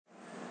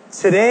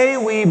Today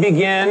we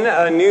begin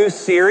a new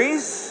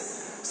series,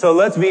 so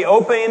let's be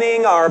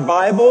opening our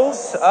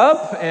Bibles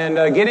up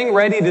and getting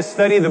ready to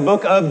study the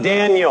book of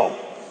Daniel.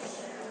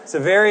 It's a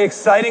very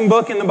exciting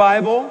book in the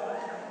Bible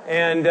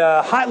and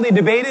hotly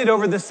debated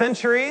over the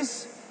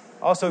centuries,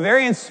 also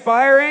very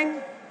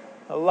inspiring,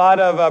 a lot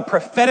of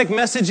prophetic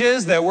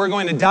messages that we're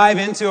going to dive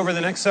into over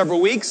the next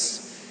several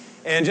weeks,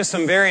 and just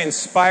some very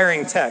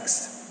inspiring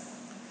text.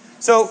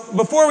 So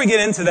before we get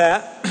into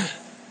that,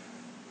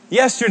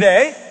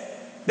 yesterday,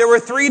 there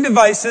were 3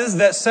 devices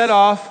that set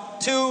off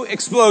 2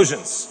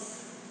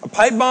 explosions. A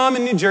pipe bomb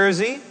in New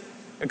Jersey,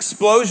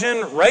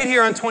 explosion right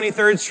here on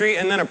 23rd Street,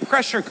 and then a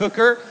pressure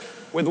cooker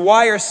with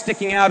wires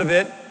sticking out of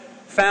it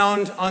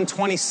found on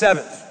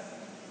 27th.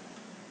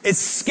 It's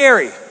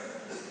scary.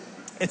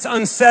 It's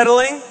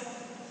unsettling,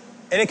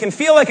 and it can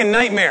feel like a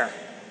nightmare,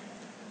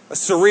 a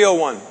surreal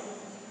one.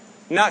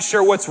 Not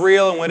sure what's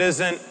real and what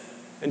isn't,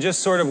 and just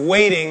sort of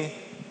waiting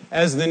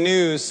as the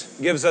news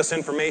gives us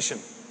information.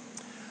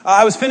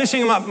 I was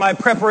finishing up my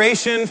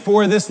preparation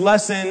for this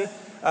lesson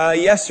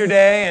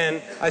yesterday,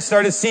 and I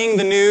started seeing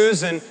the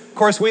news, and of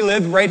course we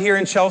live right here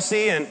in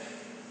Chelsea and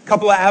a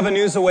couple of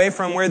avenues away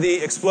from where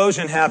the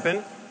explosion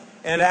happened.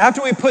 And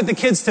after we put the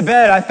kids to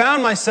bed, I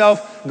found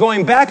myself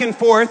going back and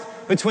forth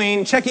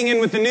between checking in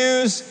with the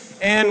news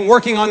and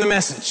working on the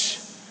message.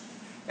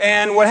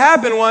 And what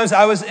happened was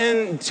I was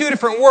in 2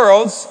 different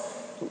worlds,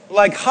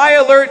 like high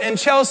alert in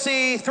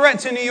Chelsea,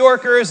 threat to New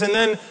Yorkers, and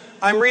then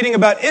I'm reading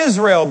about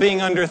Israel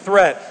being under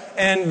threat,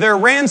 and they're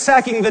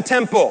ransacking the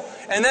temple.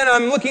 And then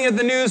I'm looking at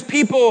the news,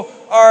 people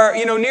are,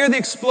 near the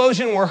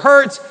explosion were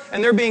hurt,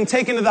 and they're being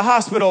taken to the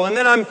hospital. And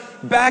then I'm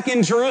back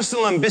in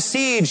Jerusalem,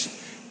 besieged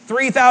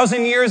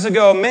 3,000 years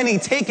ago, many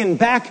taken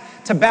back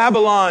to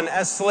Babylon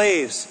as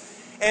slaves.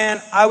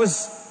 And I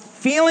was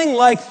feeling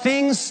like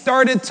things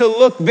started to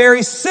look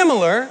very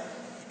similar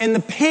in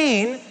the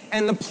pain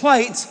and the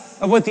plight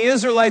of what the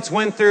Israelites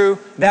went through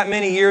that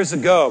many years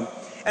ago.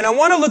 And I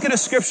want to look at a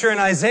scripture in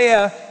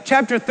Isaiah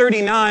chapter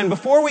 39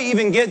 before we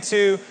even get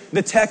to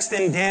the text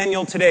in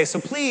Daniel today.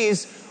 So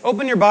please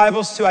open your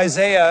Bibles to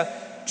Isaiah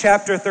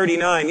chapter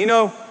 39.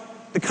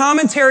 The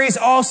commentaries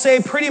all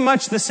say pretty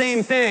much the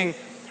same thing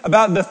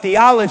about the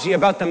theology,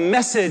 about the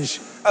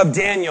message of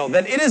Daniel,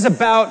 that it is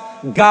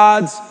about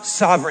God's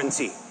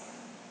sovereignty,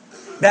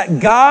 that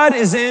God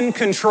is in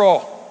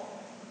control,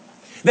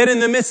 that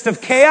in the midst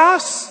of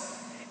chaos,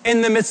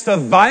 in the midst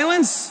of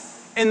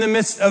violence, in the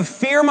midst of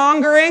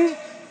fear-mongering,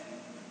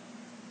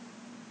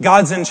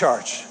 God's in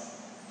charge.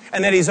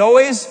 And that He's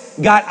always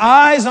got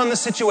eyes on the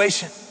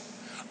situation,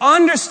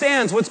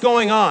 understands what's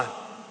going on,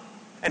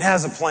 and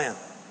has a plan.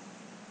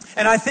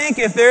 And I think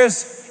if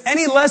there's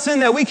any lesson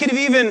that we could have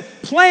even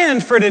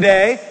planned for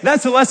today,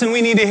 that's the lesson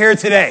we need to hear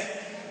today.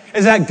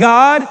 Is that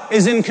God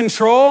is in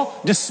control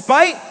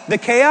despite the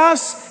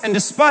chaos and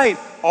despite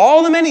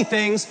all the many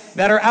things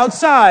that are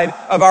outside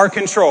of our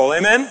control.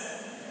 Amen?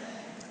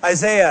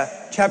 Isaiah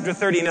chapter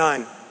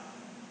 39.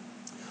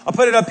 I'll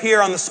put it up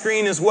here on the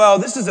screen as well.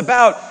 This is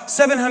about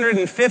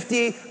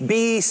 750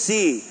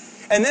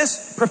 BC. And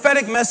this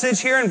prophetic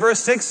message here in verse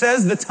 6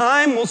 says, "The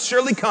time will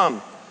surely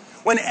come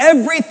when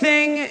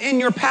everything in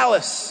your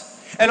palace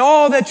and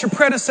all that your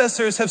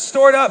predecessors have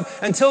stored up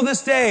until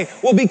this day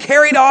will be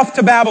carried off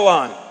to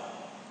Babylon.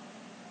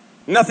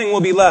 Nothing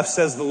will be left,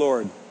 says the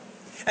Lord.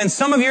 And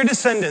some of your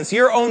descendants,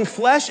 your own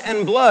flesh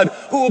and blood,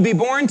 who will be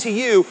born to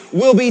you,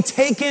 will be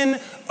taken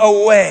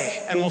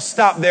away." And we'll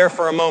stop there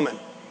for a moment.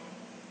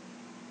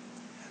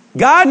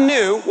 God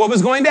knew what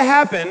was going to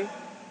happen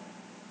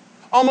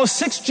almost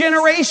 6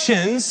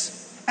 generations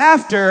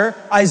after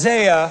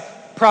Isaiah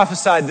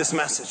prophesied this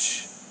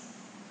message.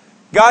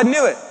 God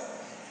knew it.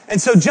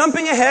 And so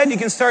jumping ahead, you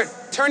can start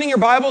turning your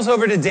Bibles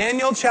over to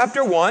Daniel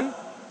chapter 1.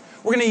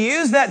 We're going to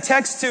use that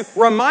text to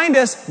remind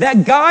us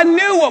that God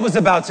knew what was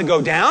about to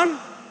go down.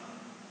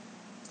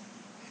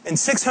 In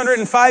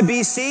 605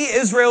 BC,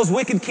 Israel's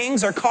wicked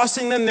kings are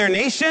costing them their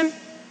nation.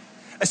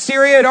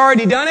 Assyria had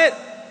already done it,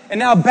 and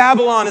now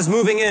Babylon is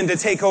moving in to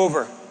take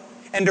over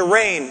and to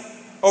reign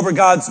over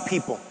God's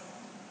people.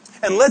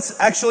 And let's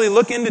actually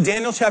look into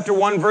Daniel chapter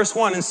 1, verse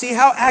 1, and see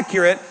how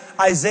accurate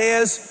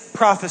Isaiah's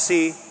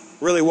prophecy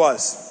really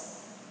was.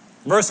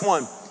 Verse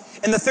 1,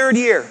 "In the 3rd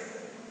year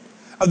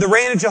of the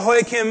reign of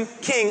Jehoiakim,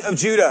 king of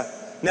Judah,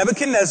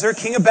 Nebuchadnezzar,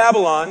 king of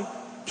Babylon,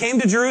 came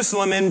to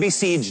Jerusalem and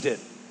besieged it.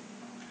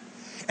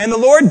 And the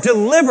Lord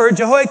delivered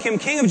Jehoiakim,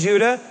 king of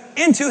Judah,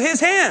 into his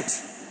hand,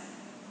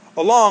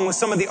 along with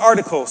some of the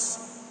articles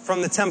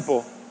from the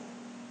temple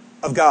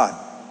of God.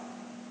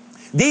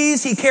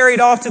 These he carried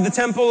off to the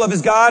temple of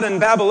his God in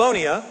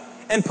Babylonia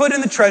and put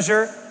in the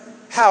treasure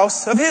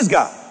house of his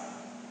God.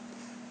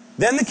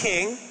 Then the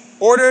king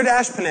ordered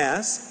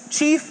Ashpenaz,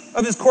 chief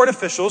of his court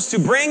officials, to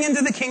bring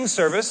into the king's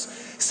service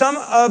some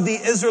of the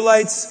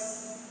Israelites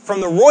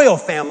from the royal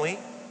family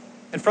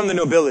and from the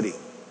nobility.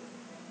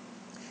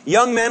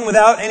 Young men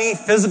without any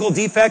physical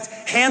defect,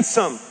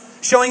 handsome,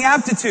 showing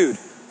aptitude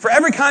for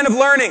every kind of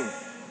learning,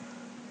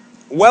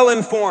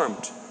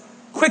 well-informed,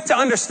 quick to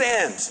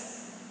understand,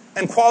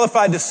 and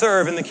qualified to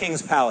serve in the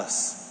king's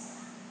palace.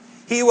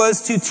 he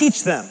was to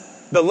teach them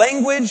the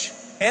language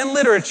and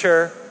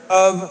literature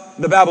of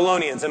the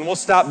Babylonians. And we'll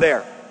stop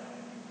there.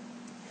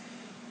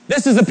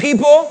 This is a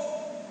people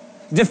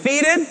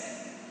defeated,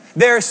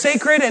 their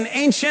sacred and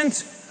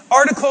ancient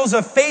articles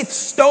of faith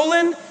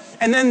stolen,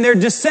 and then their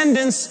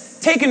descendants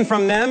taken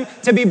from them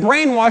to be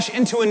brainwashed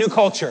into a new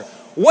culture.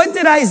 What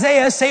did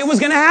Isaiah say was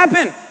going to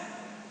happen?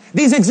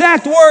 These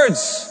exact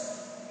words,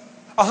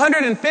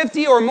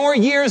 150 or more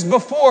years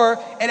before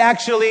it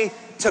actually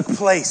took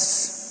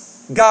place.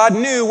 God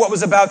knew what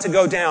was about to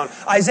go down.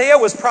 Isaiah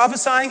was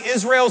prophesying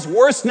Israel's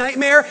worst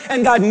nightmare,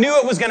 and God knew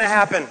it was going to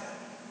happen.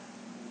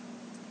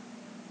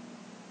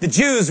 The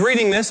Jews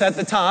reading this at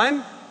the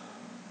time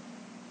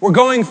were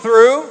going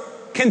through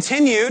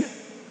continued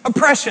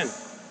oppression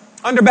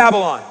under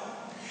Babylon.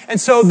 And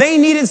so they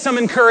needed some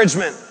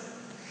encouragement.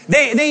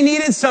 They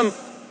needed some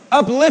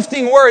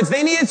uplifting words.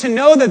 They needed to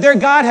know that their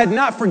God had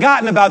not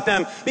forgotten about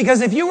them.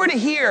 Because if you were to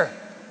hear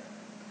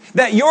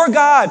that your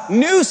God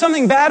knew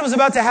something bad was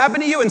about to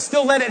happen to you and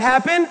still let it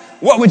happen,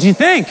 what would you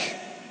think?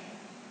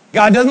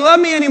 God doesn't love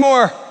me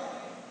anymore.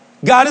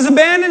 God is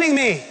abandoning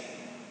me.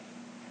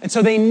 And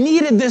so they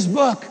needed this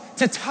book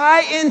to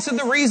tie into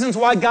the reasons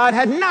why God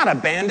had not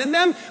abandoned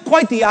them.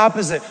 Quite the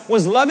opposite,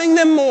 was loving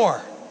them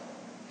more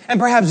and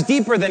perhaps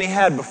deeper than he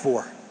had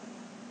before.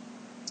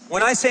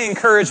 When I say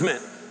encouragement,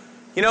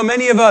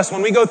 many of us,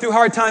 when we go through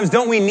hard times,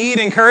 don't we need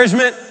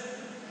encouragement?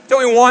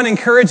 Don't we want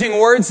encouraging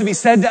words to be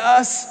said to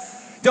us?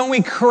 Don't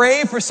we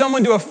crave for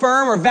someone to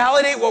affirm or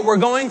validate what we're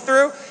going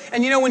through?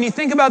 And when you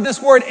think about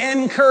this word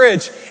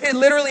encourage, it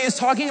literally is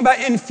talking about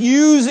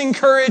infusing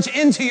courage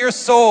into your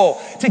soul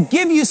to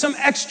give you some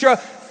extra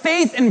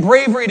faith and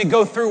bravery to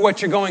go through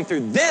what you're going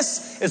through.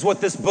 This is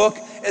what this book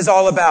is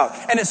all about.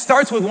 And it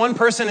starts with one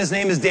person. His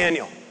name is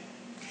Daniel.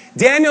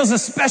 Daniel's a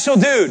special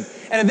dude.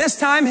 And at this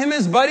time, him and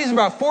his buddies are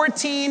about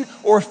 14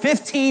 or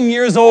 15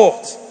 years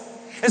old.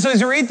 And so as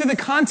you read through the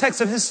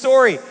context of his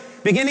story,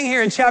 beginning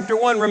here in chapter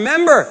 1,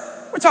 remember,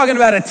 we're talking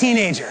about a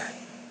teenager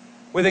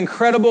with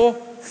incredible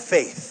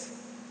faith.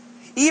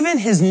 Even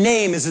his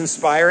name is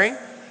inspiring.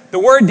 The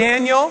word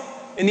Daniel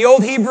in the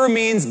Old Hebrew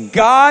means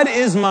God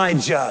is my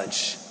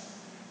judge.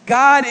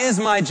 God is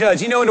my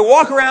judge. And to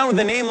walk around with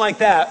a name like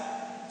that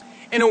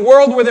in a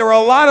world where there were a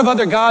lot of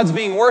other gods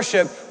being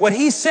worshipped, what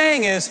he's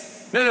saying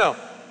is, no,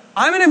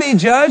 I'm going to be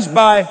judged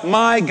by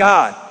my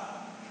God.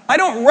 I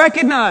don't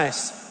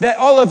recognize that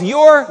all of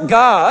your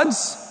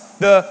gods,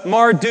 the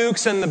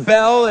Marduks and the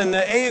Bel and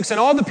the Ayuks and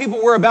all the people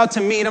we're about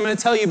to meet, I'm going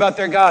to tell you about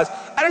their gods.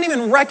 I don't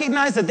even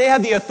recognize that they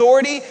have the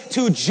authority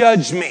to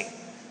judge me.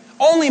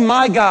 Only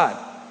my God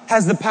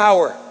has the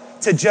power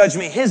to judge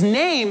me. His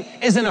name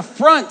is an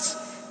affront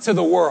to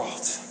the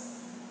world.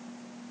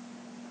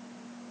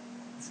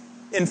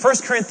 In 1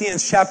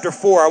 Corinthians chapter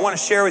 4, I want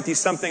to share with you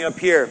something up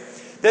here.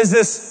 There's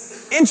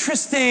this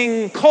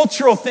interesting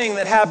cultural thing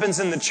that happens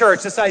in the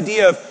church, this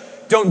idea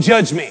of don't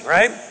judge me,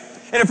 right?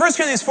 And in 1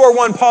 Corinthians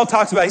 4:1, Paul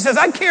talks about it. He says,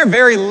 I care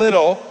very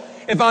little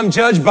if I'm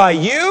judged by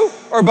you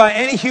or by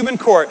any human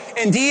court.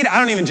 Indeed, I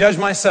don't even judge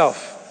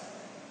myself.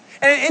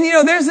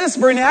 And there's this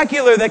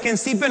vernacular that can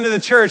seep into the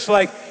church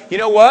like, you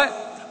know what?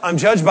 I'm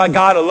judged by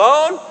God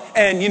alone.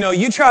 And,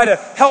 you try to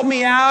help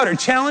me out or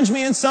challenge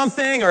me in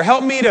something or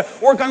help me to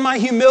work on my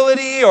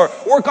humility or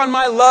work on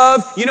my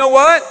love. You know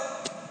what?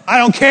 I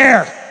don't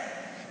care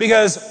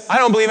because I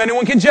don't believe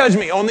anyone can judge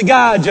me. Only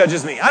God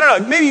judges me. I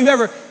don't know. Maybe you've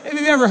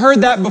ever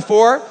heard that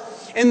before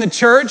in the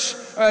church.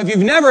 If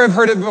you've never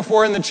heard it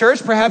before in the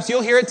church, perhaps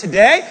you'll hear it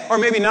today or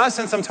maybe not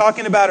since I'm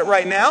talking about it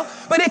right now.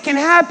 But it can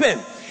happen.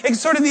 It can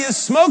sort of be a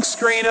smoke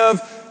screen of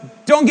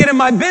don't get in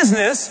my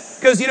business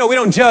because, we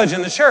don't judge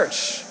in the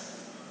church.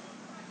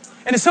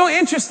 And it's so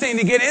interesting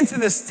to get into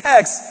this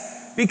text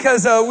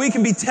because we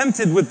can be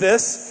tempted with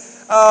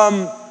this.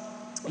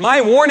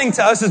 My warning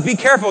to us is be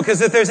careful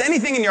because if there's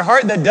anything in your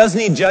heart that does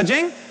need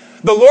judging,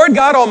 the Lord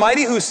God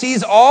Almighty who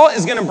sees all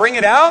is going to bring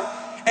it out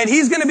and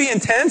he's going to be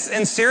intense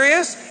and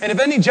serious. And if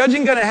any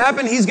judging going to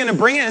happen, he's going to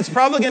bring it. It's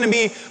probably going to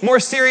be more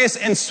serious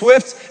and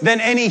swift than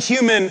any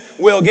human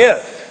will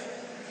give.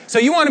 So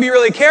you want to be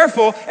really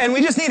careful, and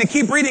we just need to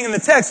keep reading in the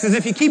text, because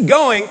if you keep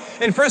going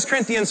in 1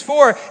 Corinthians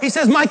 4, he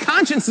says, my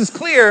conscience is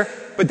clear,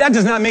 but that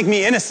does not make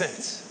me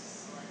innocent.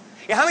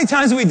 Yeah, how many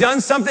times have we done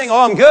something,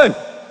 I'm good,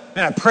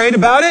 and I prayed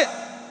about it,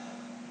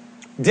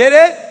 did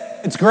it,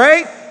 it's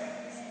great,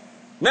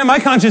 man, my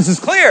conscience is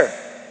clear.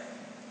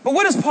 But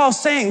what is Paul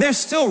saying? There's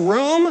still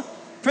room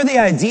for the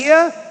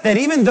idea that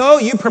even though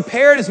you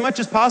prepared as much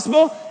as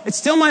possible, it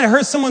still might have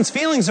hurt someone's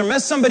feelings or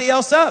messed somebody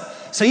else up,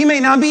 so you may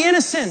not be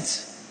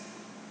innocent.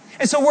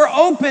 And so we're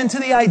open to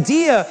the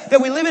idea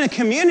that we live in a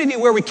community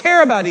where we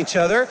care about each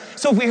other.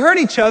 So if we hurt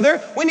each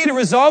other, we need to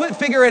resolve it,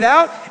 figure it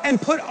out,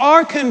 and put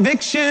our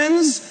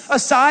convictions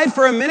aside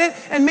for a minute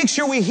and make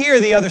sure we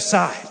hear the other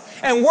side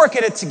and work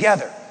at it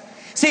together.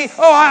 See,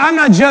 I'm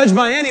not judged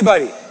by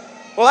anybody.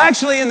 Well,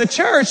 actually, in the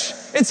church,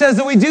 it says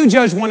that we do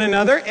judge one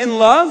another in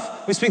love.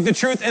 We speak the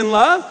truth in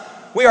love.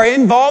 We are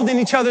involved in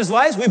each other's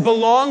lives. We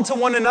belong to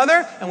one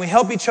another, and we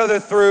help each other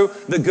through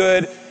the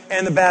good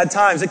and the bad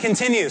times. It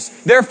continues.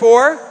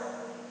 Therefore,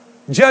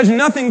 Judge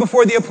nothing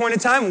before the appointed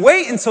time.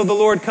 Wait until the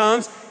Lord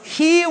comes.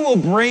 He will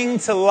bring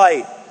to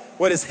light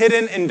what is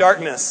hidden in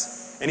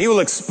darkness, and he will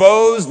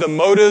expose the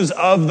motives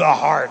of the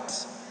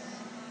heart.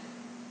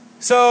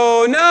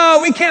 So, no,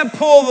 we can't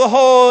pull the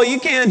whole, you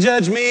can't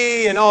judge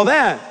me and all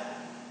that.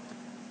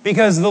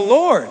 Because the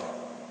Lord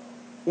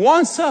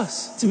wants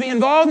us to be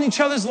involved in each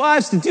other's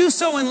lives, to do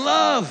so in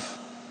love,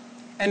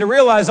 and to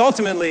realize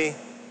ultimately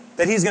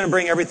that he's going to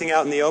bring everything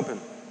out in the open.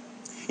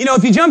 You know,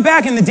 if you jump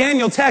back in the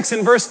Daniel text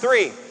in verse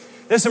 3,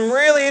 there's some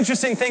really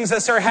interesting things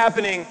that start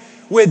happening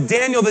with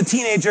Daniel the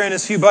teenager and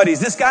his few buddies.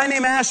 This guy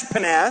named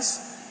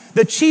Ashpenaz,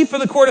 the chief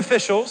of the court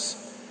officials,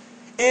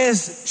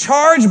 is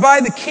charged by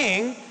the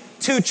king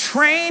to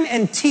train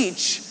and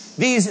teach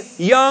these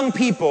young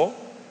people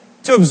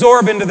to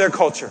absorb into their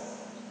culture.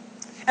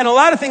 And a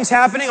lot of things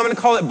happening. I'm going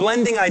to call it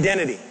blending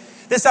identity.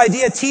 This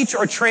idea, teach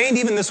or trained,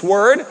 even this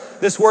word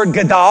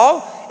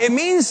gadal, it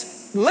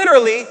means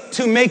literally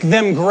to make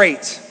them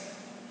great.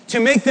 To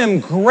make them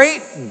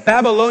great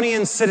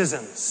Babylonian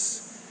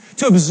citizens.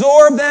 To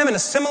absorb them and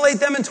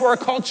assimilate them into our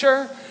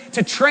culture.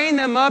 To train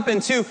them up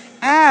and to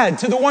add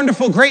to the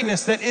wonderful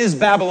greatness that is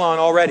Babylon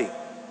already.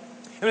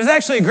 It was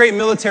actually a great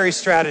military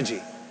strategy.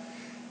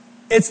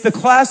 It's the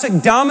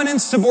classic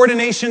dominance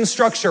subordination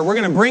structure. We're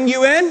going to bring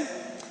you in.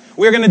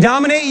 We're going to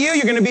dominate you.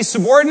 You're going to be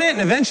subordinate.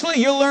 And eventually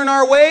you'll learn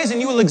our ways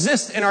and you will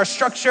exist in our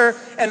structure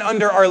and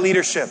under our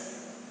leadership.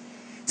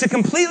 To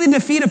completely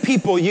defeat a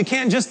people, you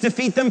can't just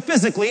defeat them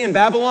physically. And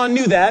Babylon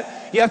knew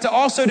that. You have to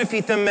also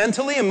defeat them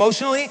mentally,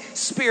 emotionally,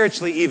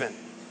 spiritually even.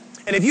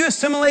 And if you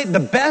assimilate the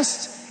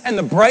best and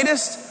the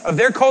brightest of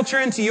their culture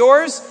into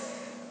yours,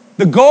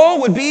 the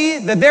goal would be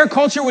that their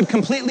culture would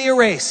completely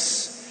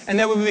erase and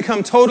that would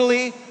become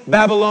totally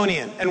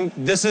Babylonian. And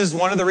this is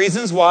one of the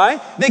reasons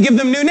why they give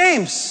them new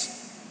names.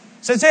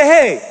 So they say,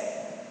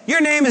 hey,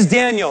 your name is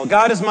Daniel.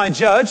 God is my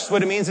judge. That's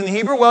what it means in the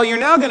Hebrew. Well, you're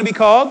now going to be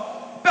called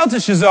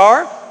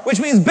Belteshazzar, which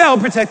means Bel,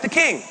 protect the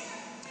king.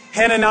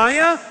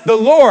 Hananiah, the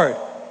Lord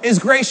is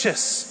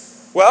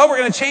gracious. Well, we're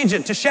going to change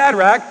it to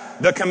Shadrach,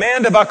 the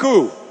command of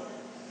Aku.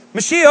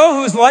 Mishael,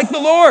 who is like the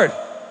Lord.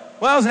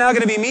 Well, it's now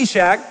going to be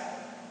Meshach,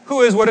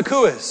 who is what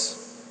Aku is.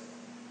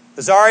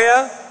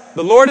 Azariah,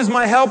 the Lord is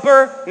my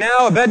helper.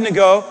 Now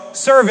Abednego,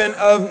 servant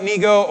of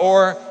Nego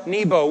or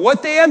Nebo.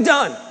 What they have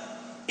done,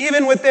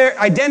 even with their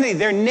identity,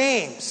 their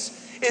names,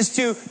 is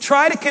to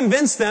try to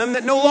convince them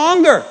that no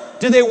longer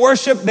do they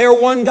worship their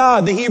one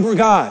God, the Hebrew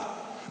God,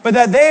 but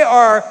that they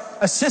are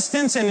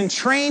assistants and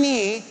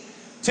trainee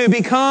to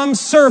become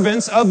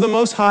servants of the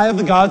Most High of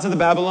the gods of the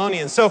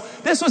Babylonians. So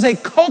this was a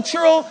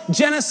cultural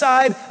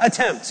genocide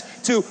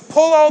attempt to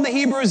pull all the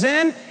Hebrews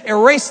in,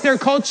 erase their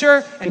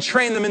culture, and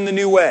train them in the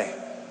new way.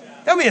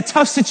 That would be a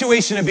tough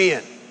situation to be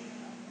in.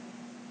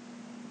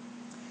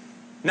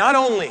 Not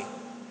only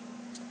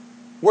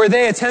were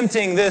they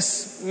attempting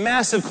this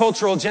massive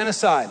cultural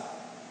genocide,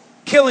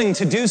 killing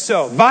to do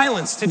so,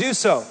 violence to do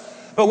so,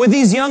 but with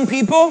these young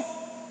people,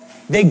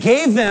 they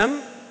gave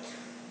them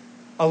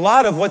a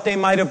lot of what they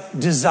might have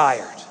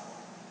desired.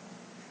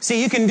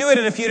 See, you can do it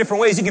in a few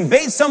different ways. You can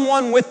bait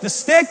someone with the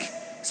stick.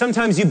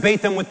 Sometimes you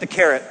bait them with the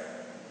carrot.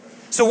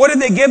 So what did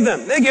they give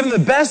them? They gave them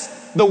the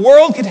best the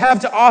world could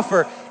have to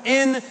offer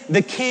in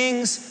the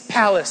king's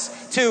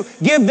palace, to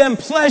give them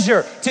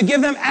pleasure, to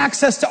give them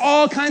access to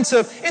all kinds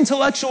of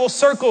intellectual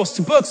circles,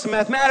 to books, to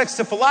mathematics,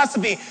 to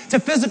philosophy, to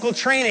physical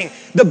training.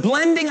 The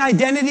blending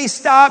identity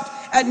stopped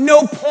at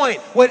no point.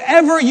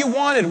 Whatever you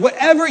wanted,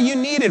 whatever you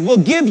needed, we'll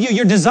give you.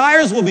 Your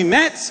desires will be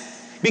met.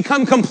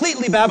 Become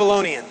completely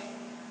Babylonian.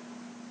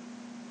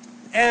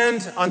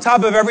 And on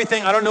top of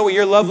everything, I don't know what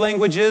your love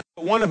language is,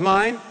 but one of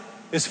mine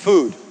is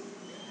food.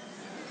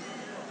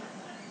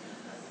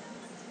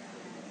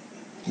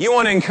 You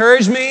want to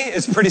encourage me?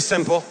 It's pretty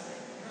simple.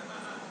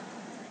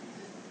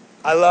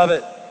 I love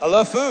it. I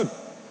love food.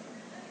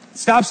 It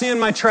stops me in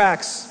my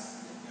tracks.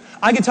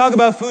 I could talk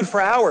about food for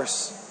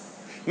hours.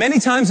 Many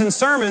times in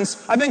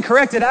sermons, I've been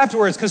corrected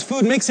afterwards because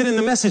food makes it in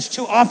the message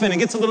too often. It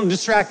gets a little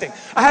distracting.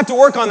 I have to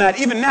work on that.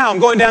 Even now, I'm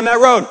going down that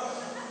road.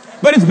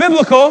 But it's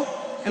biblical,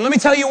 and let me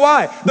tell you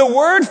why. The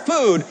word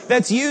food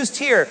that's used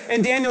here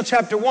in Daniel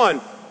chapter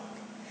 1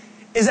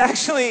 is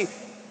actually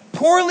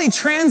poorly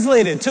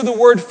translated to the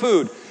word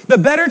food. The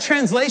better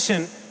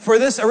translation for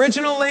this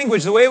original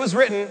language, the way it was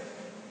written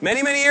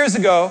many, many years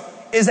ago,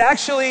 is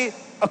actually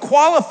a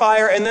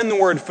qualifier and then the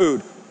word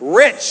food.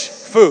 Rich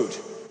food.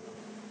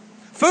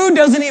 Food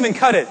doesn't even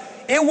cut it.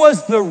 It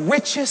was the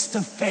richest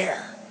of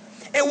fare.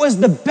 It was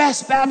the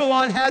best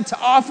Babylon had to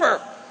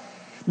offer.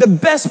 The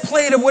best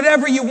plate of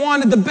whatever you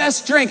wanted, the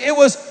best drink. It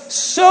was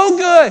so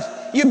good,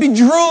 you'd be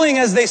drooling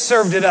as they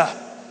served it up.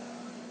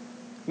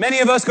 Many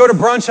of us go to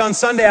brunch on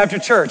Sunday after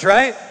church,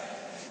 right?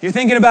 You're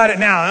thinking about it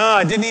now. Oh,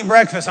 I didn't eat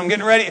breakfast. I'm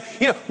getting ready.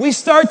 We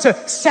start to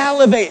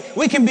salivate.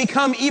 We can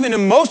become even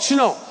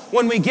emotional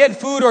when we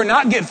get food or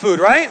not get food,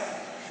 right?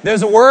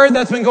 There's a word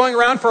that's been going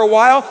around for a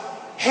while,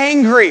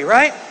 hangry,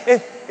 right?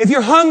 If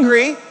you're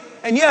hungry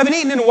and you haven't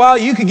eaten in a while,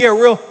 you could get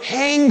real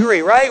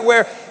hangry, right?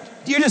 Where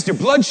your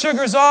blood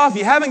sugar's off,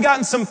 you haven't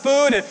gotten some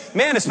food, and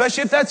man,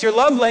 especially if that's your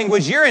love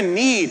language, you're in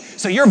need.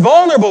 So you're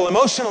vulnerable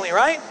emotionally,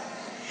 right?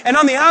 And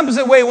on the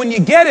opposite way, when you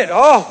get it,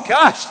 oh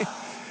gosh, you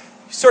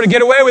sort of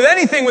get away with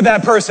anything with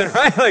that person,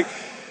 right? Like,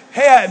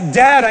 hey,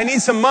 Dad, I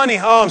need some money.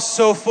 Oh, I'm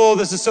so full.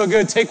 This is so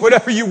good. Take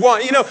whatever you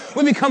want.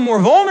 We become more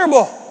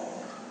vulnerable.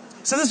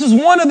 So this was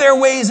one of their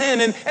ways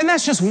in, and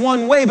that's just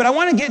one way. But I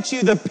want to get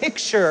you the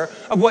picture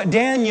of what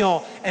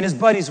Daniel and his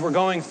buddies were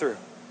going through.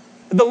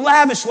 The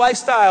lavish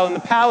lifestyle in the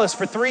palace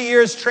for 3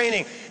 years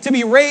training to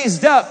be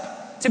raised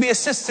up to be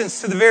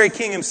assistants to the very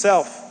king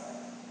himself.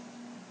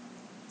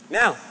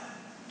 Now,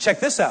 check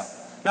this out.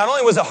 Not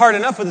only was it hard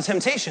enough with the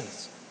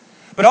temptations,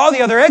 but all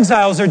the other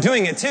exiles are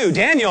doing it too.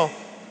 Daniel,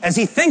 as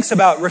he thinks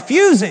about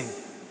refusing,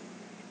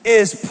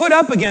 is put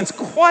up against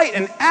quite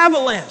an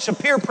avalanche of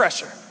peer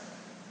pressure.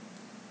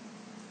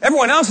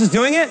 Everyone else is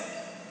doing it.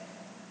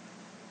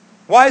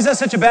 Why is that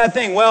such a bad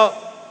thing? Well,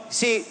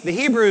 see, the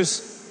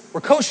Hebrews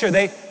were kosher.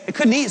 They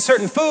couldn't eat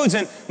certain foods,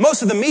 and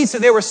most of the meats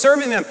that they were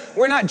serving them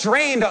were not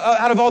drained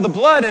out of all the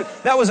blood, and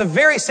that was a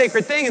very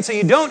sacred thing. And so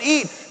you don't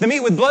eat the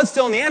meat with blood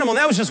still in the animal. And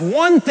that was just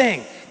one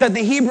thing that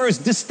the Hebrews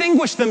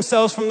distinguished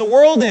themselves from the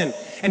world in.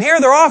 And here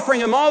they're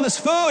offering him all this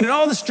food and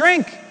all this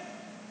drink.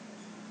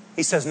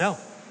 He says no.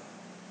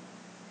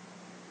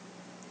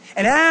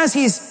 And as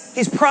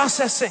he's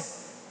processing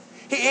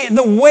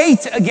the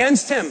weight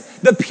against him,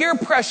 the peer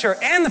pressure,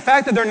 and the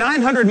fact that they're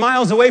 900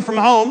 miles away from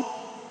home,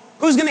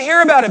 who's going to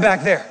hear about it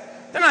back there?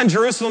 They're not in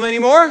Jerusalem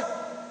anymore.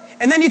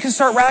 And then you can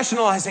start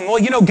rationalizing,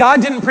 well,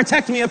 God didn't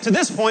protect me up to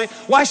this point.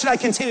 Why should I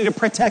continue to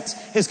protect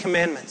his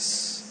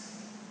commandments?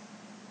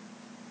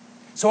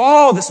 So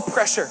all this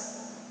pressure.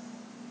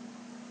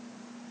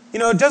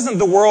 Doesn't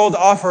the world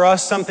offer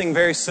us something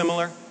very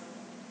similar?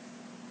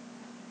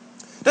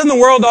 Doesn't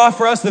the world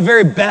offer us the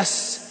very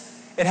best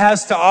it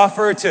has to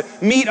offer to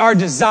meet our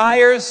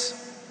desires,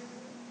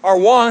 our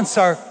wants,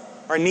 our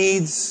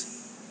needs?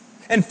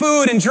 And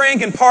food and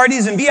drink and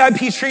parties and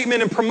VIP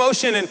treatment and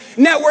promotion and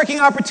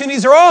networking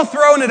opportunities are all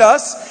thrown at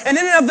us. And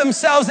in and of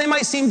themselves, they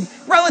might seem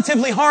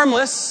relatively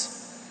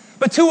harmless.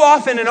 But too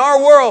often in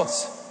our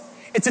worlds,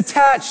 it's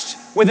attached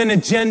with an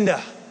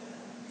agenda,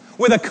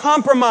 with a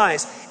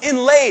compromise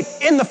inlaid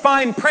in the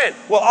fine print.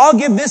 Well, I'll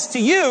give this to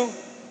you,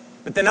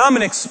 but then I'm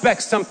going to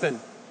expect something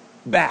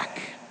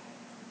back.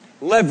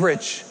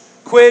 Leverage,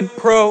 quid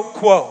pro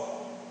quo.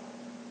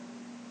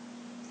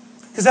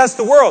 Because that's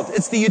the world.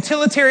 It's the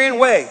utilitarian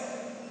way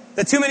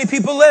that too many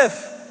people live.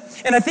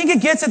 And I think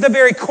it gets at the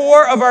very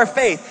core of our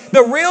faith.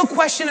 The real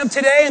question of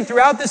today and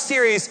throughout this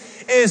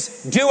series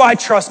is, do I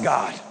trust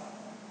God?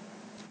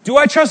 Do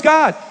I trust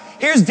God?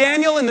 Here's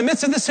Daniel in the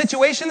midst of this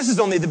situation. This is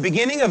only the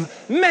beginning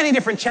of many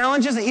different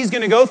challenges that he's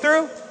going to go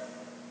through.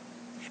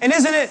 And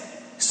isn't it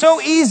so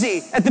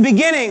easy at the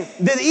beginning,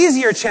 the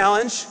easier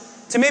challenge,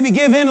 to maybe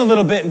give in a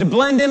little bit and to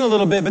blend in a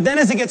little bit. But then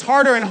as it gets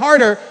harder and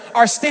harder,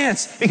 our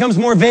stance becomes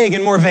more vague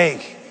and more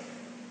vague.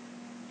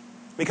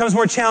 It becomes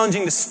more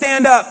challenging to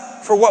stand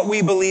up for what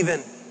we believe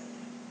in.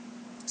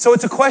 So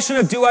it's a question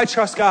of, do I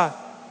trust God?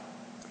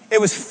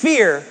 It was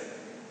fear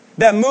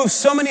that moved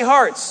so many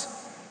hearts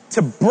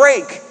to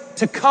break,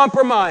 to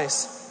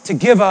compromise, to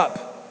give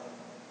up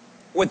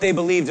what they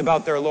believed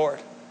about their Lord.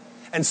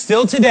 And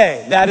still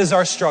today, that is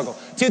our struggle.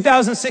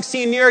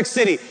 2016, New York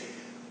City,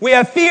 we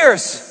have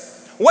fears.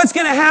 What's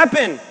going to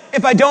happen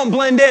if I don't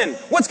blend in?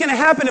 What's going to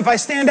happen if I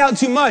stand out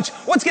too much?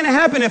 What's going to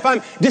happen if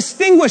I'm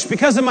distinguished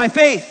because of my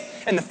faith?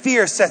 And the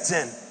fear sets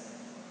in.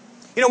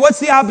 What's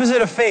the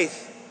opposite of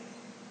faith?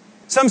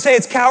 Some say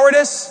it's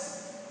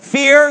cowardice,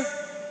 fear.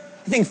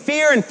 I think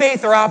fear and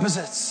faith are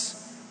opposites.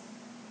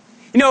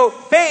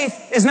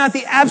 Faith is not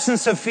the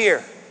absence of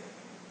fear.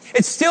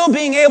 It's still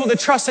being able to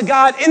trust a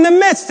God in the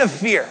midst of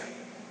fear.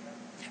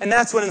 And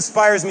that's what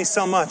inspires me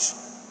so much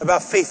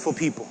about faithful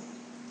people.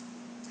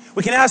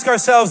 We can ask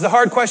ourselves the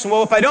hard question,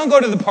 well, if I don't go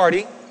to the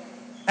party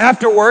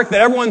after work that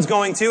everyone's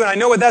going to, and I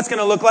know what that's going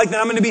to look like, then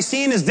I'm going to be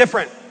seen as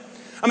different.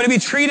 I'm going to be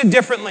treated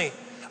differently.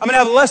 I'm going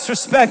to have less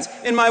respect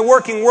in my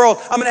working world.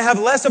 I'm going to have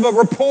less of a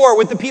rapport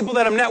with the people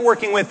that I'm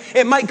networking with.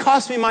 It might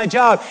cost me my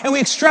job. And we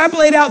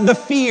extrapolate out the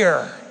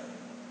fear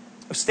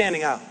of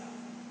standing out.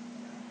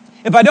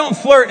 If I don't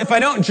flirt, if I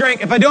don't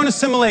drink, if I don't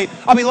assimilate,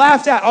 I'll be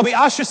laughed at, I'll be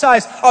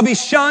ostracized, I'll be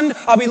shunned,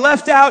 I'll be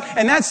left out,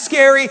 and that's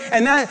scary,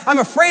 and I'm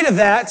afraid of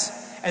that.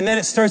 And then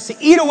it starts to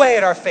eat away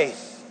at our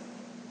faith.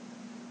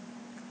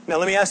 Now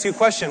let me ask you a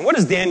question. What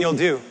does Daniel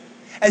do?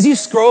 As you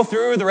scroll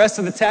through the rest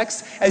of the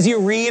text, as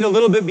you read a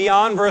little bit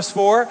beyond verse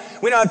 4,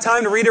 we don't have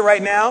time to read it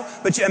right now,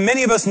 but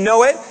many of us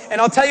know it, and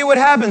I'll tell you what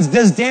happens.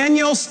 Does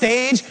Daniel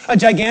stage a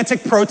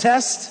gigantic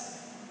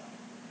protest?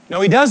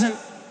 No, he doesn't.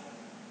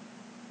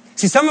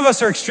 See, some of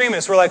us are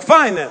extremists. We're like,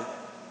 fine then.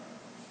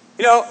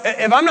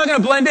 If I'm not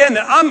going to blend in,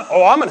 then I'm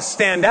going to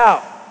stand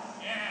out.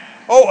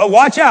 Oh,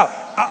 watch out.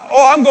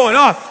 I'm going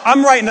off.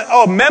 I'm writing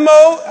a memo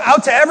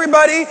out to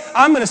everybody.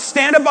 I'm going to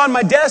stand up on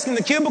my desk in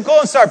the cubicle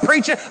and start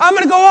preaching. I'm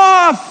going to go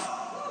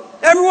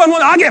off. Everyone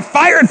will, I'll get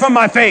fired from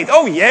my faith.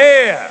 Oh,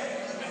 yeah.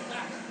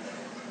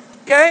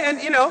 Okay,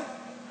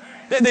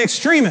 and the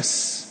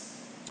extremists.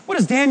 What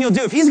does Daniel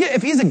do?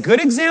 If he's a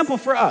good example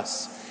for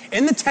us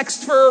in the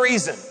text for a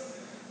reason,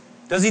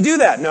 does he do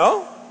that?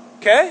 No.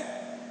 Okay.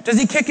 Does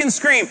he kick and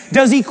scream?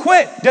 Does he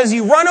quit? Does he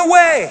run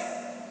away?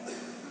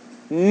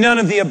 None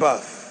of the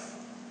above.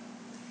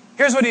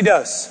 Here's what he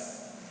does.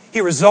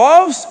 He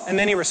resolves and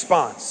then he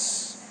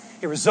responds.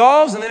 He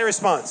resolves and then he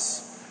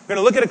responds. We're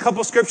going to look at a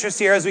couple scriptures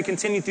here as we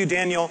continue through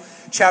Daniel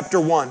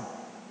chapter 1.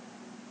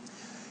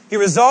 He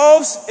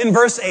resolves in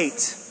verse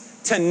 8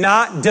 to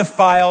not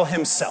defile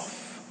himself.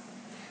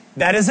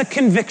 That is a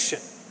conviction.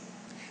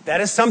 That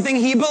is something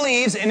he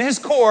believes in his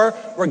core,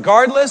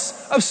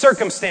 regardless of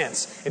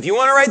circumstance. If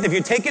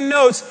you're taking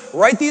notes,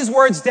 write these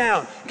words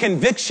down.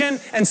 Conviction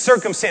and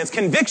circumstance.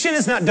 Conviction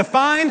is not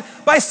defined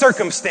by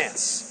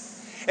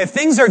circumstance. If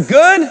things are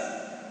good,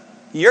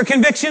 your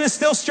conviction is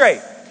still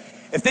straight.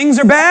 If things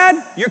are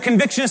bad, your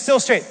conviction is still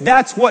straight.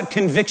 That's what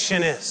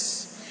conviction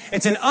is.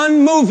 It's an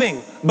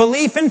unmoving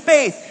belief and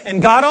faith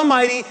in God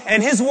Almighty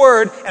and His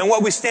Word and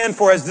what we stand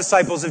for as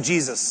disciples of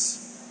Jesus.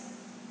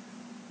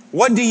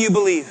 What do you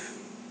believe?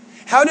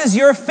 How does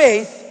your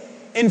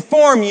faith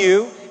inform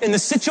you in the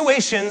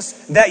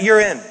situations that you're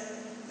in?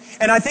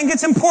 And I think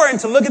it's important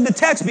to look at the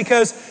text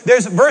because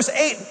there's verse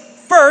 8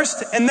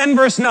 first and then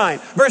verse 9.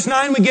 Verse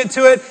 9, we get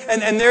to it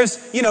and there's,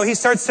 he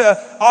starts to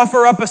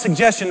offer up a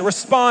suggestion,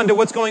 respond to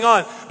what's going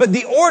on. But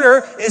the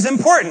order is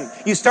important.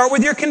 You start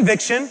with your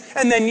conviction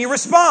and then you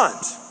respond.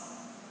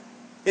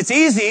 It's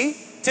easy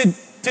to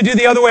do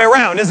the other way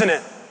around, isn't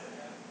it?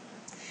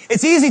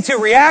 It's easy to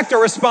react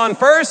or respond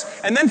first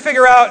and then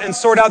figure out and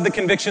sort out the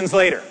convictions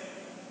later.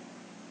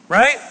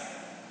 Right?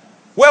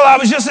 Well, I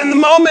was just in the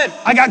moment.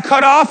 I got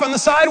cut off on the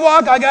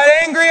sidewalk. I got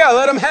angry. I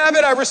let him have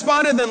it. I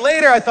responded. Then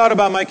later I thought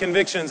about my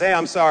convictions. Hey,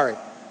 I'm sorry.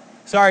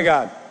 Sorry,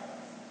 God.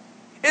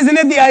 Isn't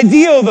it the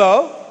ideal,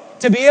 though,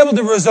 to be able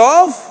to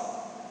resolve,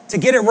 to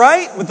get it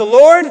right with the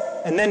Lord,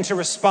 and then to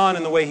respond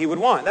in the way He would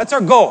want? That's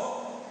our goal.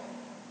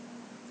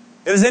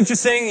 It was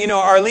interesting,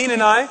 Arlene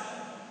and I,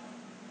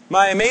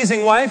 my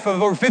amazing wife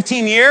of over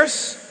 15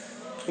 years,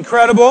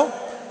 incredible.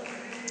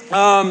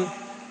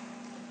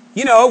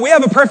 We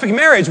have a perfect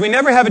marriage. We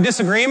never have a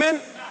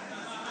disagreement.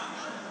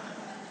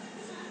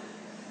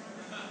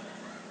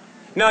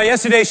 No,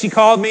 yesterday she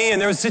called me and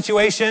there was a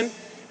situation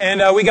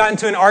and we got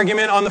into an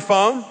argument on the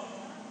phone.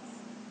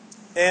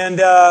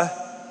 And,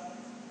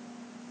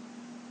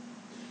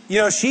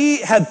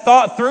 she had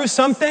thought through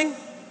something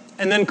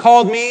and then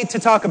called me to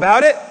talk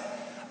about it.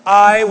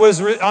 I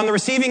was on the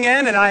receiving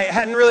end and I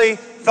hadn't really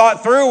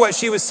thought through what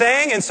she was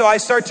saying. And so I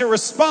start to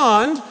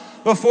respond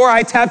before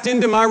I tapped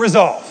into my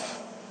resolve.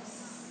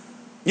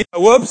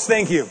 Whoops,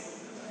 thank you.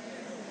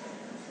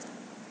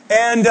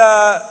 And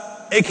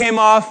it came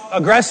off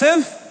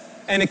aggressive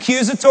and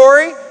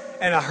accusatory,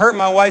 and it hurt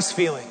my wife's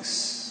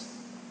feelings.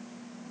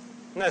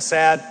 Isn't that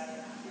sad?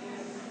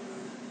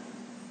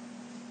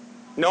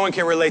 No one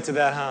can relate to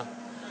that, huh?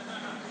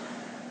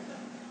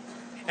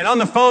 And on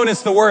the phone,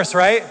 it's the worst,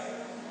 right?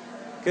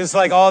 Because it's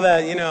like all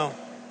that,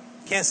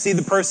 can't see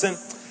the person.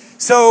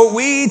 So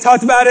we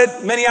talked about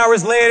it many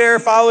hours later,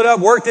 followed up,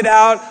 worked it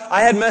out.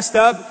 I had messed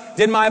up,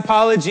 did my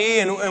apology,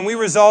 and we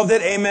resolved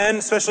it. Amen.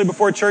 Especially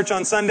before church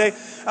on Sunday.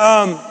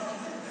 And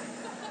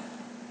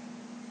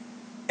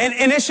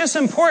it's just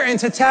important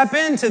to tap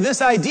into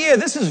this idea.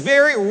 This is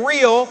very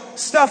real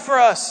stuff for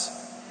us.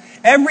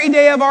 Every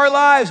day of our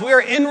lives, we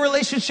are in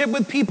relationship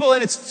with people,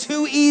 and it's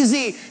too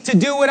easy to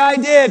do what I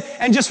did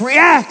and just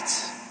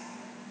react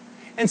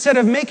instead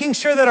of making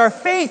sure that our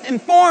faith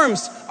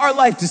informs our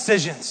life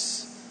decisions.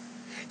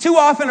 Too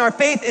often our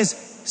faith is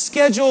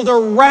scheduled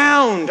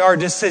around our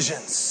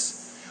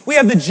decisions. We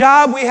have the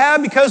job we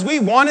have because we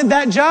wanted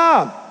that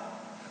job.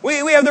 We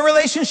have the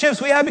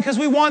relationships we have because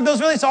we want those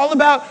relationships. It's all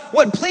about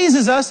what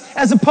pleases us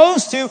as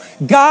opposed to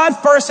God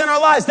first in our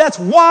lives. That's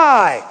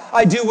why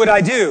I do what I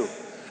do.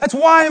 That's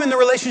why I'm in the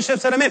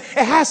relationships that I'm in.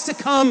 It has to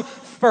come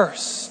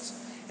first.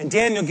 And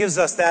Daniel gives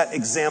us that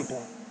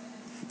example.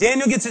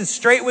 Daniel gets it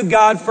straight with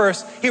God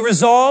first. He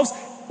resolves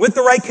with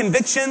the right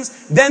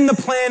convictions. Then the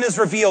plan is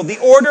revealed. The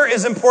order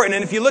is important.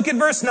 And if you look at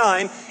verse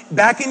 9,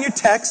 back in your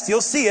text,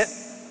 you'll see it.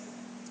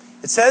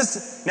 It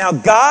says, now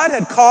God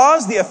had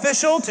caused the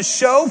official to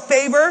show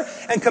favor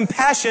and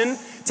compassion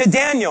to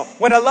Daniel.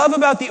 What I love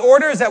about the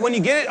order is that when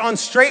you get it on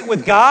straight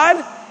with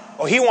God,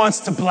 He wants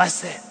to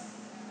bless it.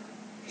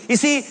 You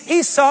see,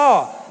 He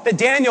saw that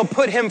Daniel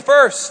put him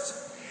first.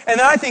 And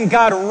then I think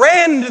God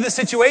ran into the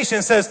situation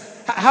and says,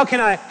 how can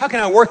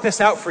I work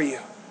this out for you?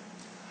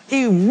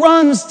 He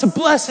runs to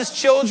bless His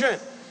children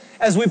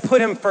as we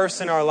put Him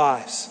first in our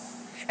lives.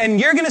 And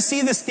you're going to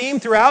see this theme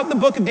throughout the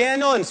book of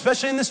Daniel, and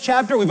especially in this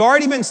chapter. We've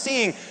already been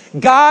seeing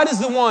God is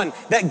the one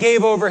that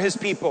gave over His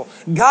people.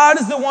 God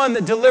is the one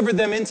that delivered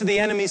them into the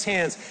enemy's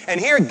hands. And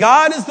here,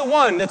 God is the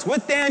one that's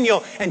with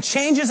Daniel and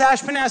changes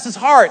Ashpenaz's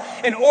heart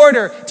in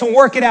order to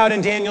work it out in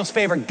Daniel's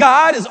favor.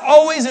 God is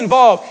always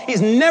involved.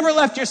 He's never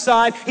left your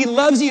side. He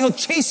loves you. He'll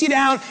chase you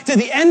down to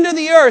the end of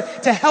the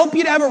earth to help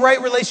you to have a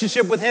right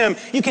relationship with Him.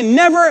 You can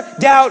never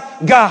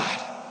doubt God.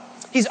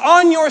 He's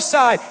on your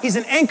side. He's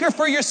an anchor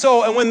for your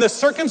soul. And when the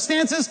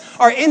circumstances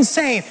are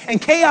insane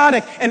and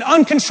chaotic and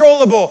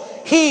uncontrollable,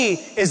 He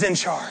is in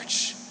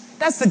charge.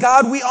 That's the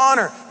God we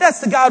honor.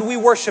 That's the God we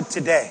worship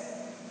today.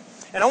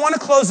 And I want to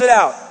close it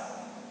out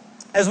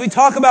as we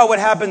talk about what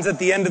happens at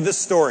the end of this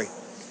story.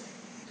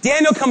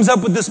 Daniel comes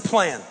up with this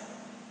plan,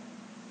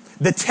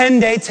 the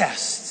 10-day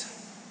test.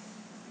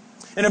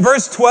 And in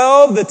verse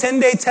 12, the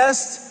 10-day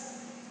test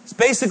is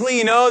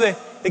basically,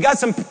 they got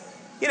some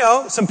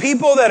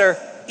people that are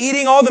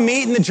eating all the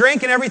meat and the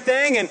drink and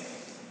everything. And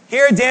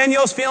here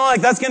Daniel's feeling like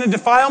that's going to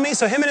defile me.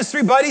 So him and his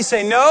 3 buddies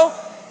say no.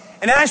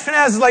 And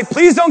Ashpenaz is like,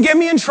 please don't get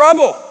me in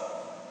trouble.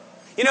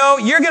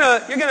 You're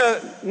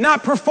gonna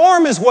not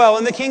perform as well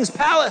in the king's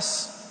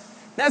palace.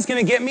 That's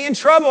going to get me in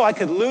trouble. I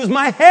could lose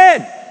my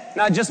head,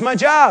 not just my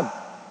job.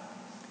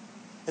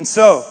 And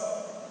so,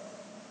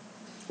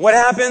 what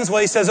happens?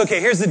 Well, he says, okay,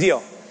 here's the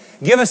deal.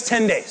 Give us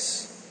 10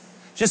 days.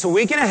 Just a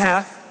week and a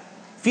half.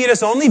 Feed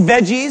us only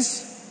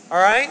veggies,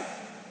 all right?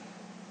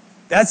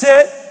 That's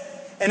it.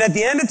 And at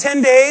the end of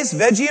 10 days,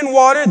 veggie and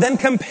water, then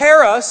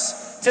compare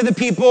us to the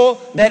people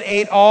that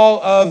ate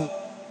all of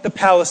the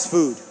palace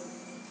food.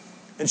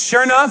 And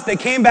sure enough, they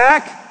came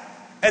back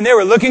and they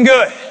were looking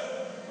good.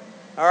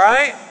 All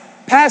right?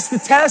 Passed the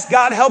test.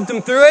 God helped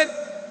them through it.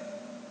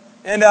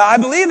 And I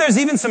believe there's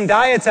even some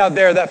diets out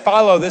there that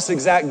follow this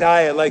exact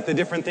diet, like the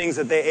different things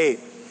that they ate.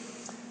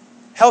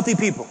 Healthy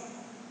people.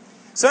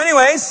 So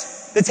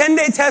anyways, the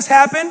 10-day test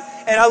happened.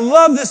 And I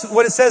love this,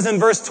 what it says in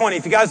verse 20.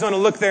 If you guys want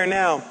to look there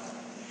now.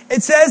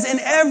 It says, in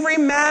every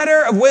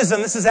matter of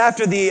wisdom, this is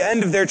after the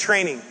end of their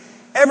training,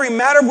 every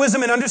matter of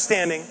wisdom and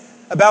understanding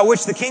about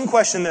which the king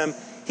questioned them,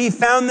 he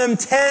found them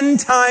 10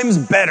 times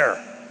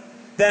better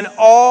than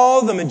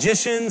all the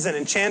magicians and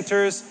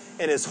enchanters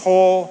in his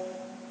whole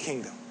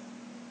kingdom.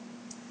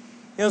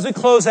 As we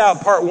close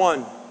out part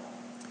 1,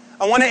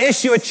 I want to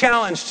issue a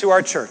challenge to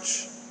our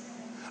church.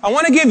 I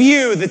want to give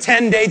you the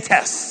 10-day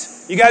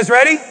test. You guys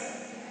ready?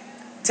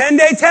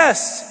 10-day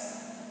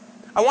test.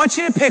 I want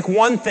you to pick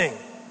one thing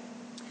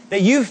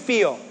that you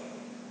feel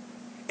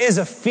is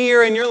a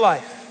fear in your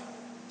life.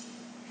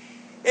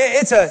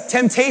 It's a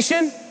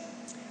temptation,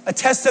 a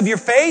test of your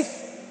faith,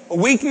 a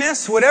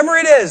weakness, whatever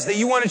it is that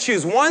you want to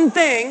choose. One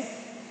thing,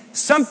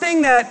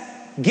 something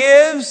that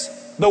gives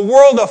the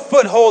world a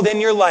foothold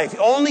in your life.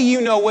 Only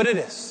you know what it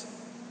is.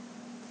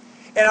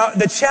 And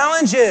the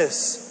challenge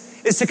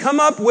is to come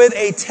up with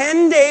a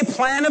 10-day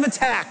plan of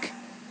attack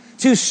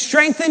to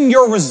strengthen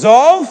your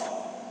resolve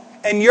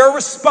and your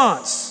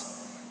response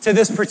to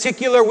this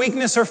particular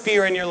weakness or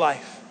fear in your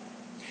life.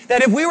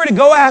 That if we were to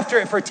go after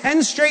it for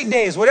 10 straight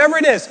days, whatever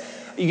it is,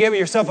 you give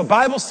yourself a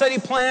Bible study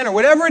plan or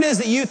whatever it is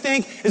that you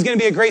think is going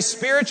to be a great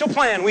spiritual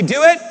plan. We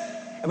do it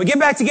and we get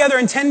back together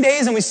in 10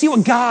 days and we see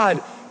what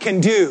God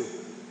can do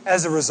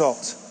as a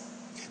result.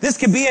 This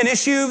could be an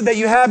issue that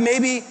you have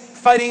maybe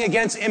fighting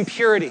against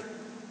impurity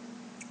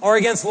or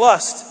against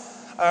lust,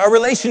 a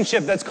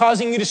relationship that's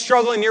causing you to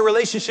struggle in your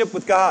relationship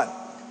with God,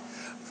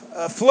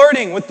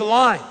 flirting with the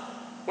line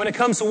when it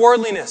comes to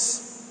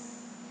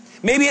worldliness.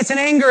 Maybe it's an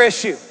anger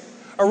issue,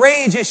 a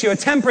rage issue, a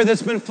temper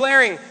that's been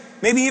flaring,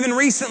 maybe even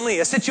recently,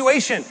 a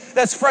situation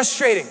that's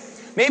frustrating.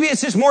 Maybe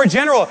it's just more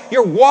general.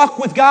 Your walk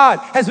with God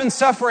has been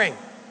suffering,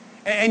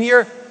 and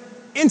your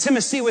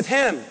intimacy with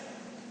Him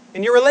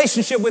and your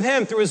relationship with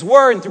Him through His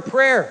Word and through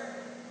prayer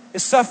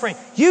is suffering.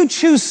 You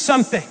choose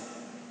something,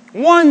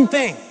 one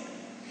thing,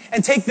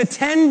 and take the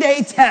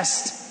 10-day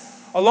test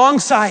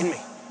alongside me.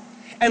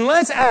 And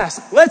let's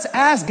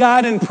ask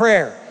God in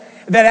prayer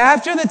that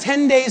after the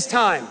 10 days'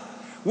 time,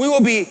 we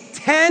will be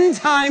 10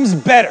 times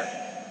better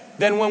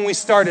than when we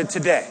started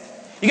today.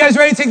 You guys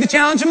ready to take the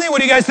challenge with me? What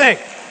do you guys think?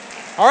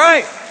 All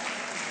right.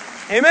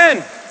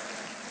 Amen.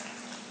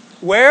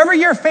 Wherever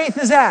your faith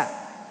is at,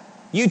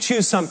 you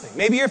choose something.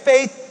 Maybe your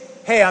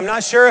faith, hey, I'm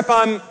not sure if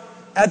I'm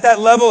at that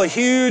level, a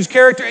huge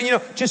character.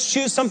 Just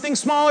choose something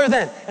smaller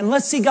then. And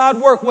let's see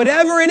God work.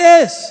 Whatever it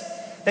is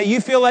that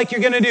you feel like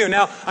you're going to do.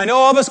 Now, I know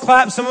all of us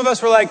clap. Some of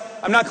us were like,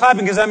 I'm not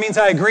clapping because that means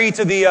I agree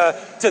to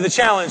the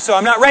challenge. So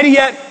I'm not ready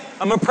yet.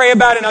 I'm going to pray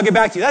about it and I'll get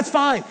back to you. That's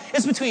fine.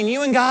 It's between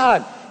you and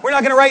God. We're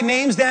not going to write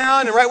names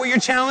down and write what your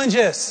challenge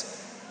is.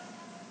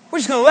 We're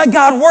just going to let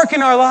God work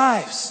in our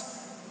lives.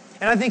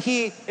 And I think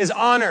He is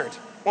honored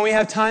when we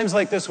have times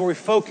like this where we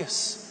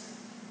focus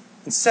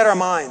and set our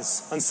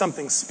minds on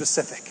something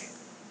specific.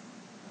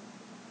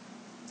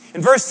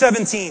 In verse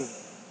 17,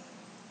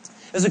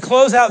 as we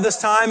close out this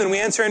time and we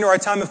enter into our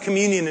time of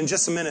communion in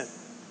just a minute,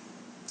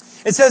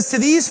 it says, to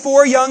these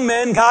 4 young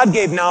men, God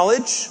gave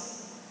knowledge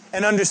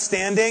and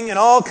understanding and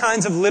all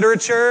kinds of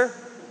literature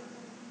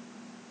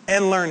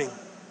and learning.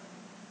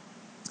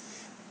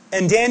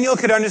 And Daniel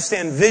could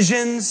understand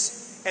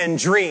visions and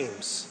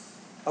dreams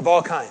of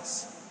all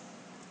kinds.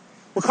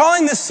 We're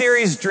calling this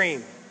series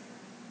Dream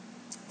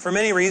for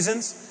many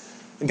reasons.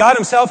 God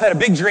Himself had a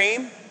big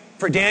dream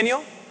for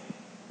Daniel,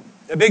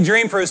 a big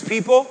dream for His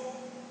people,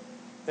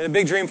 and a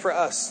big dream for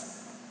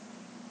us.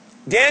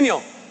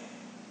 Daniel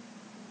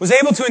was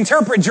able to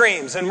interpret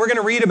dreams, and we're going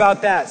to read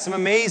about that. Some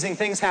amazing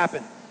things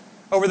happen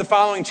over the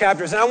following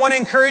chapters. And I want to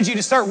encourage you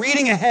to start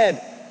reading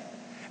ahead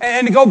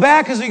and to go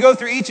back as we go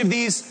through each of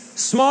these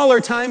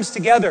smaller times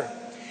together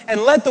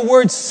and let the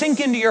word sink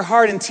into your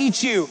heart and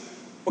teach you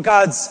what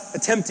God's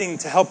attempting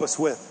to help us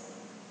with.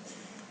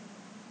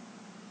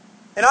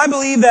 And I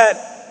believe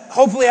that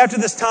hopefully after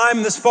this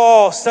time, this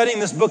fall, studying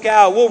this book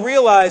out, we'll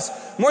realize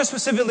more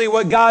specifically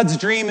what God's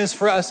dream is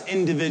for us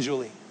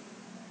individually.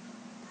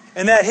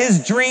 And that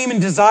his dream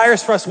and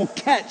desires for us will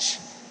catch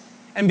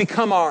and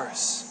become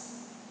ours.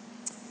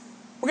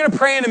 We're going to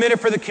pray in a minute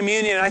for the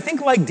communion. And I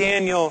think like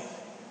Daniel,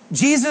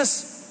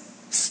 Jesus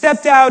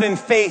stepped out in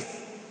faith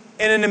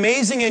in an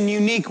amazing and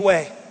unique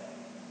way.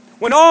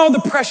 When all the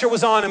pressure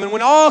was on him and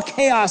when all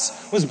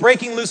chaos was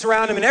breaking loose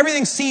around him and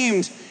everything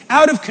seemed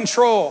out of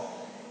control,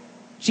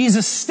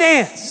 Jesus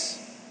stands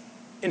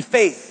in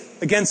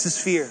faith against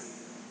his fear.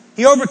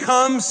 He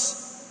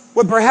overcomes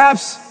what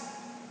perhaps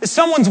is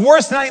someone's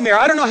worst nightmare.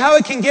 I don't know how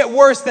it can get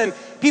worse than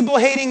people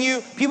hating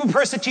you, people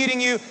persecuting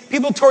you,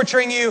 people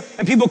torturing you,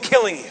 and people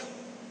killing you.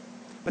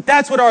 But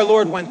that's what our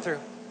Lord went through.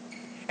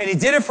 And he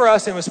did it for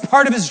us, and it was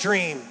part of his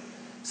dream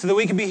so that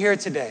we could be here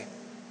today.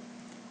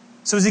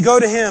 So as we go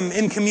to him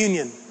in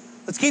communion,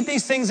 let's keep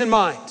these things in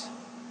mind.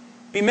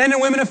 Be men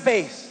and women of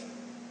faith,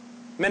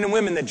 men and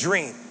women that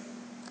dream.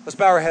 Let's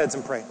bow our heads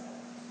and pray.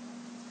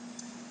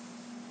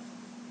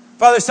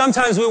 Father,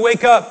 sometimes we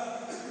wake up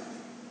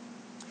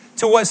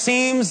to what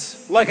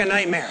seems like a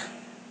nightmare.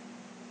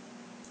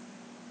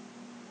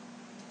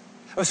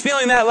 I was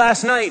feeling that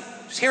last night,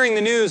 just hearing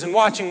the news and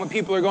watching what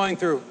people are going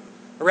through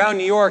around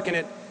New York, and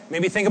it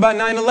made me think about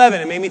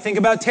 9/11. It made me think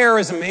about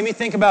terrorism. It made me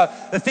think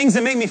about the things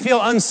that make me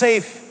feel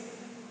unsafe,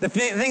 the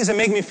things that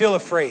make me feel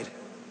afraid.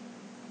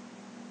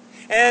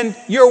 And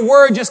your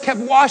word just kept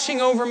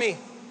washing over me,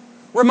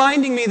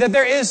 reminding me that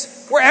there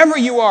is, wherever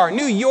you are,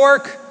 New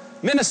York,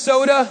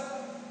 Minnesota,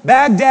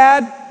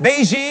 Baghdad,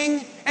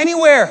 Beijing,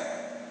 anywhere,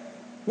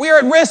 we are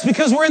at risk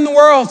because we're in the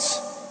world.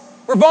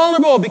 We're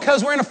vulnerable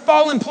because we're in a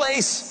fallen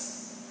place.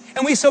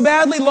 And we so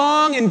badly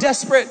long and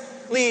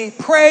desperately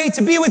pray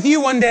to be with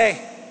you one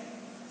day,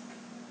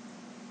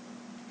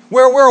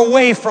 where we're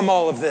away from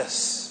all of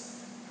this,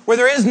 where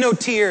there is no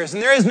tears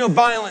and there is no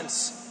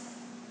violence,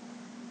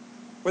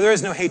 where there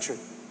is no hatred.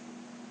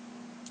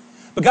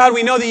 But God,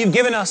 we know that you've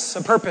given us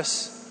a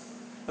purpose,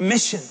 a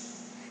mission,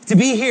 to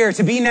be here,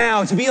 to be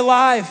now, to be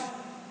alive,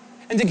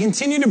 and to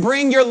continue to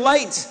bring your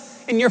light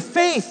and your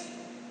faith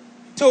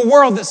to a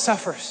world that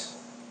suffers.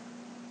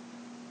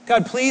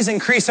 God, please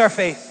increase our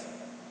faith.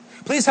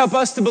 Please help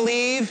us to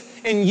believe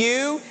in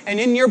you and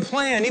in your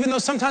plan, even though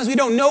sometimes we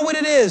don't know what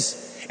it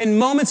is, in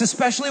moments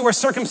especially where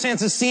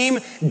circumstances seem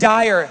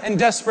dire and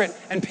desperate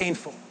and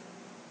painful.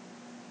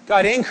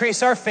 God,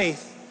 increase our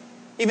faith,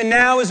 even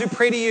now as we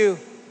pray to you.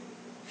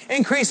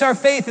 Increase our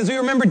faith as we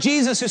remember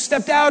Jesus, who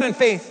stepped out in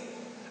faith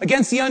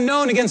against the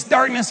unknown, against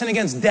darkness, and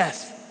against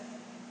death.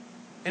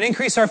 And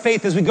increase our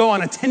faith as we go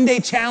on a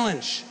 10-day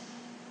challenge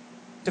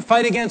to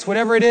fight against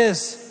whatever it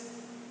is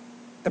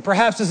that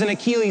perhaps is an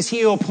Achilles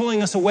heel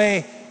pulling us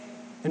away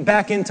and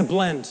back in to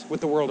blend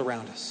with the world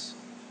around us.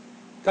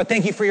 God,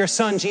 thank you for your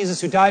son, Jesus,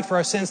 who died for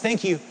our sins.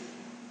 Thank you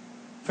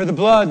for the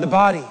blood, the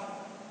body,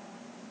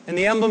 and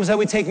the emblems that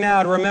we take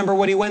now to remember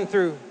what he went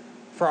through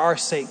for our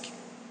sake.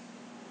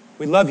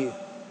 We love you.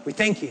 We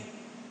thank you.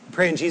 We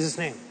pray in Jesus'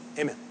 name.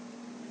 Amen.